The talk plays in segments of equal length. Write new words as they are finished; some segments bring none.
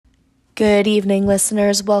Good evening,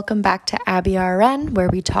 listeners. Welcome back to Abby RN, where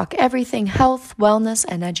we talk everything health, wellness,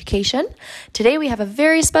 and education. Today we have a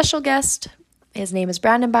very special guest. His name is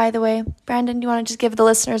Brandon, by the way. Brandon, do you want to just give the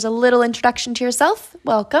listeners a little introduction to yourself?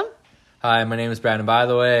 Welcome. Hi, my name is Brandon, by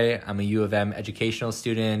the way. I'm a U of M educational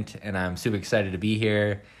student, and I'm super excited to be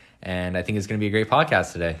here. And I think it's going to be a great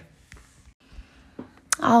podcast today.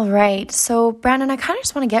 All right. So, Brandon, I kind of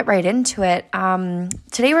just want to get right into it.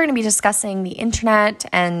 Today, we're going to be discussing the internet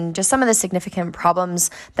and just some of the significant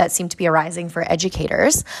problems that seem to be arising for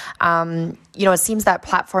educators. It seems that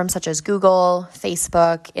platforms such as Google,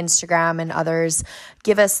 Facebook, Instagram, and others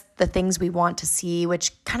give us the things we want to see,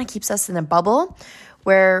 which kind of keeps us in a bubble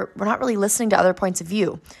where we're not really listening to other points of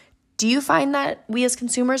view. Do you find that we as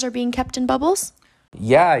consumers are being kept in bubbles?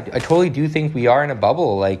 Yeah, I totally do think we are in a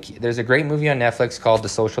bubble. There's a great movie on Netflix called The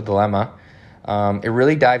Social Dilemma. It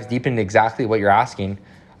really dives deep into exactly what you're asking.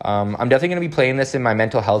 I'm definitely going to be playing this in my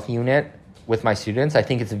mental health unit with my students. I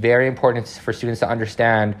think it's very important for students to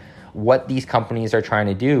understand what these companies are trying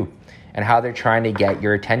to do and how they're trying to get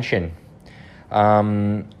your attention.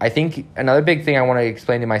 I think another big thing I want to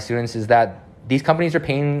explain to my students is that these companies are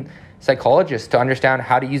paying psychologists to understand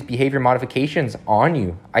how to use behavior modifications on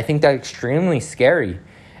you. I think that's extremely scary,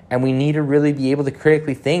 and we need to really be able to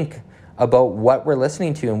critically think about what we're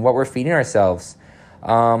listening to and what we're feeding ourselves.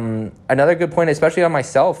 Another good point, especially on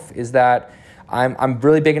myself, is that I'm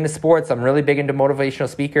really big into sports. I'm really big into motivational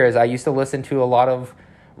speakers. I used to listen to a lot of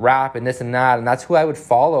rap and this and that, and that's who I would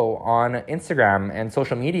follow on Instagram and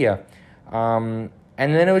social media.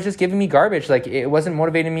 And then it was just giving me garbage. It wasn't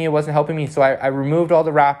motivating me. It wasn't helping me. So I removed all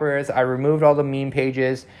the rappers. I removed all the meme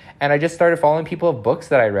pages. And I just started following people of books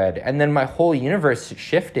that I read. And then my whole universe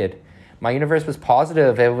shifted. My universe was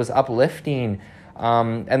positive. It was uplifting.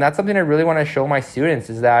 And that's something I really want to show my students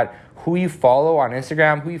is that who you follow on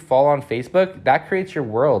Instagram, who you follow on Facebook, that creates your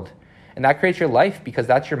world. And that creates your life because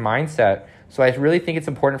that's your mindset. So I really think it's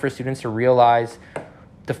important for students to realize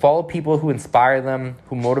to follow people who inspire them,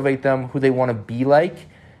 who motivate them, who they want to be like,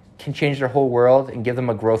 can change their whole world and give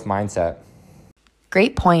them a growth mindset.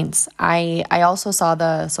 Great points. I also saw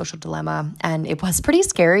The Social Dilemma, and it was pretty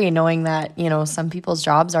scary knowing that, some people's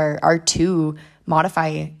jobs are to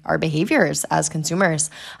modify our behaviors as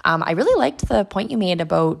consumers. I really liked the point you made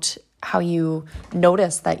about how you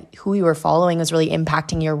noticed that who you were following was really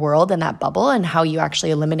impacting your world in that bubble and how you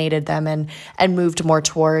actually eliminated them and moved more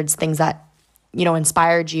towards things that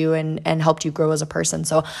inspired you and helped you grow as a person.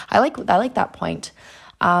 So I like that point.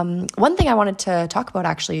 One thing I wanted to talk about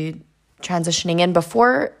actually transitioning in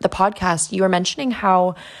before the podcast, you were mentioning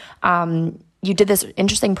how you did this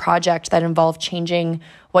interesting project that involved changing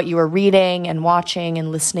what you were reading and watching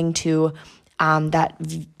and listening to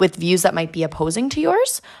with views that might be opposing to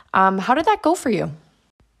yours. How did that go for you?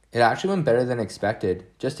 It actually went better than expected.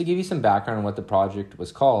 Just to give you some background on what the project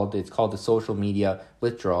was called, it's called the Social Media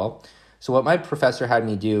Withdrawal. So what my professor had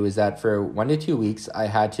me do is that for 1 to 2 weeks, I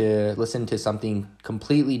had to listen to something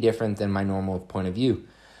completely different than my normal point of view.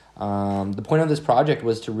 The point of this project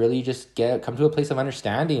was to really just come to a place of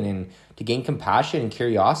understanding and to gain compassion and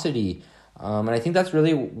curiosity. And I think that's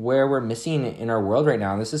really where we're missing in our world right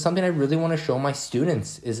now. And this is something I really want to show my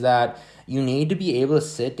students is that you need to be able to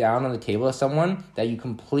sit down on the table with someone that you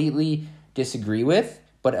completely disagree with,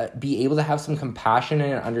 but be able to have some compassion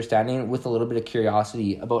and understanding with a little bit of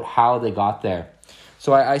curiosity about how they got there.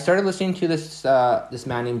 So I started listening to this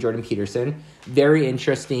man named Jordan Peterson. Very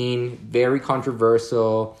interesting, very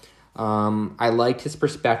controversial. I liked his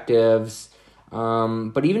perspectives.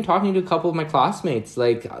 But even talking to a couple of my classmates,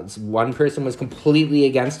 one person was completely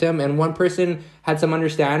against him and one person had some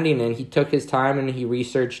understanding and he took his time and he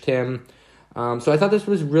researched him. So I thought this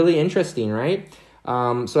was really interesting, right?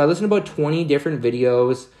 So I listened to about 20 different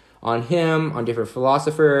videos on him, on different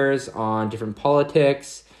philosophers, on different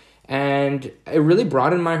politics, and it really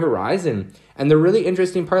broadened my horizon. And the really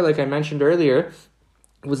interesting part, like I mentioned earlier,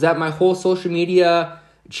 was that my whole social media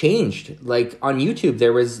changed. On YouTube,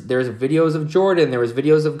 there was videos of Jordan, there was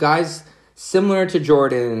videos of guys similar to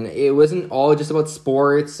Jordan. It wasn't all just about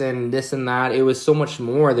sports and this and that. It was so much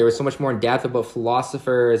more. There was so much more in depth about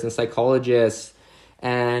philosophers and psychologists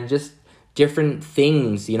and just different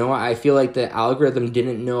things. I feel like the algorithm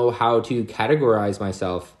didn't know how to categorize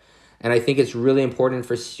myself. And I think it's really important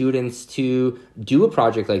for students to do a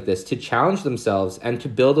project like this, to challenge themselves and to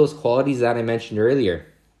build those qualities that I mentioned earlier.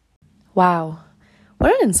 Wow.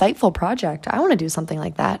 What an insightful project. I want to do something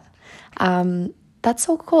like that. That's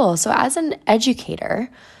so cool. So as an educator,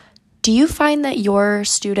 do you find that your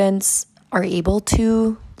students are able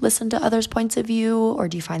to listen to others' points of view, or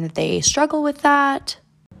do you find that they struggle with that?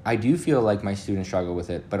 I do feel like my students struggle with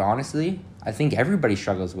it, but honestly, I think everybody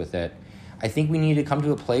struggles with it. I think we need to come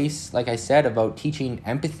to a place, like I said, about teaching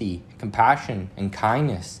empathy, compassion, and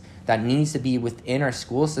kindness that needs to be within our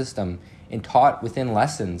school system and taught within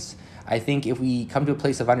lessons. I think if we come to a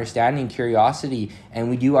place of understanding, curiosity, and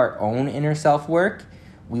we do our own inner self work,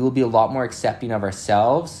 we will be a lot more accepting of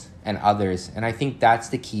ourselves and others. And I think that's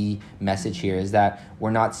the key message here, is that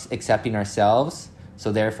we're not accepting ourselves,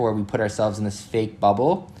 so therefore we put ourselves in this fake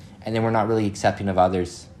bubble, and then we're not really accepting of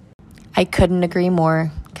others. I couldn't agree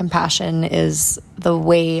more. Compassion is the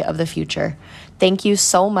way of the future. Thank you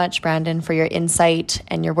so much, Brandon, for your insight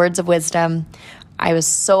and your words of wisdom. I was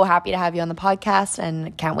so happy to have you on the podcast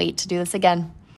and can't wait to do this again.